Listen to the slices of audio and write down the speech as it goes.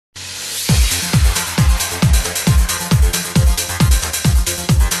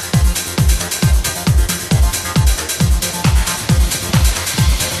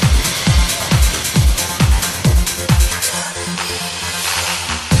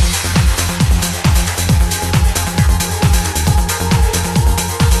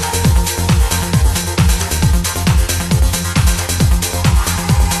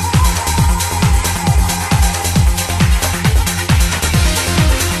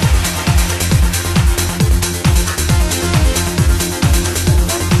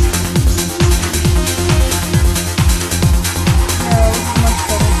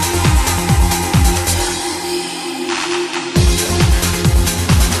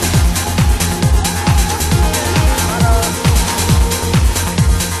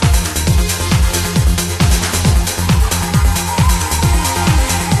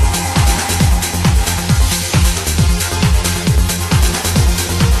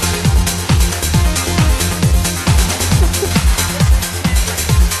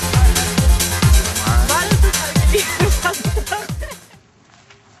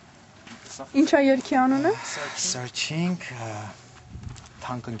երգի անունը։ Searching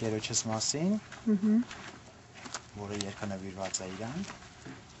թանկն գերոջս մասին, որը երգը նվիրված է իրան,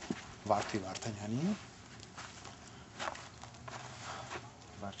 Վարդանյանին։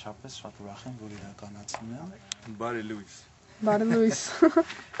 Վերջապես շատ ուրախ եմ, որ իրականացնում եմ։ Barry Lewis. Բարի լույս։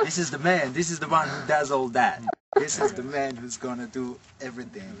 This is the man, this is the one who does all that. This is the man who's gonna do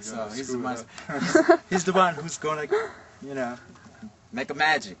everything. So he's the one who's gonna, make a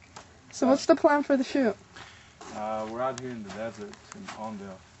magic. So what's the plan for the shoot? We're out here in the desert in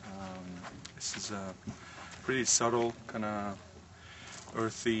Palmdale. This is a pretty subtle, kind of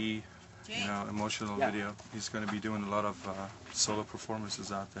earthy, emotional video. He's going to be doing a lot of solo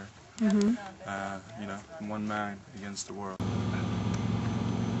performances out there. One man against the world.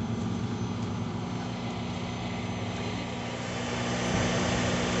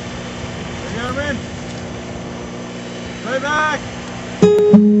 Hey, Armen! Play back!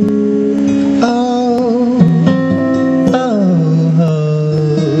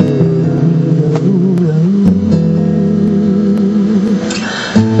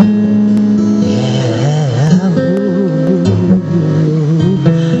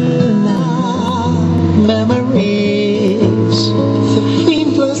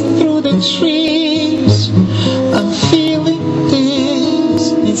 Trees, I'm feeling things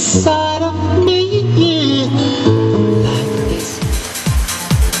inside of me. Like this.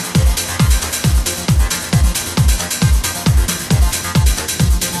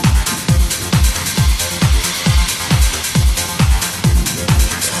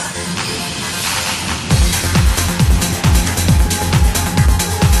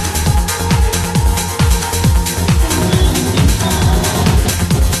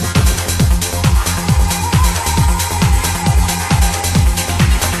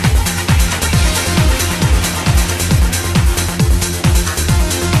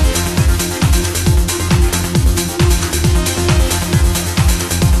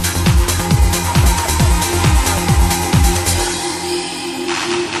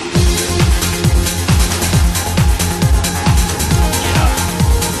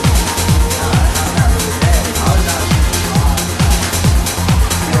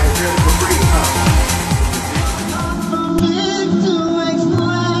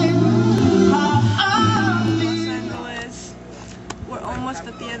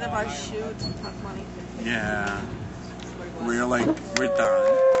 At the end of our shoot, talk money. Yeah. We're done.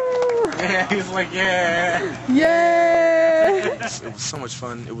 Yeah, he's like, yeah. Yay! It was so much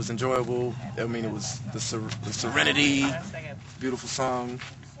fun. It was enjoyable. I mean, it was the serenity, beautiful song,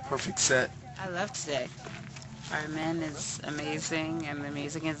 perfect set. I loved today. Armen is amazing, and the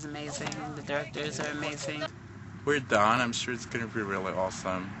music is amazing. The directors are amazing. We're done. I'm sure it's going to be really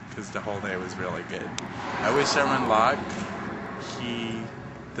awesome because the whole day was really good. I wish Armen luck. He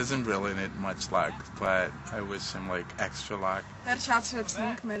doesn't really need much luck, but I wish him extra luck.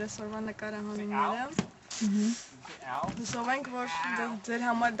 Վերջացրեցինք մեր այսօրվա նկարահանումները։ Հուսով ենք, որ ձեր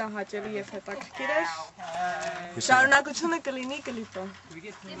համար դա հաճելի եւ հետաքրքիր էր։ Շարունակությունը կլինի կլիպը։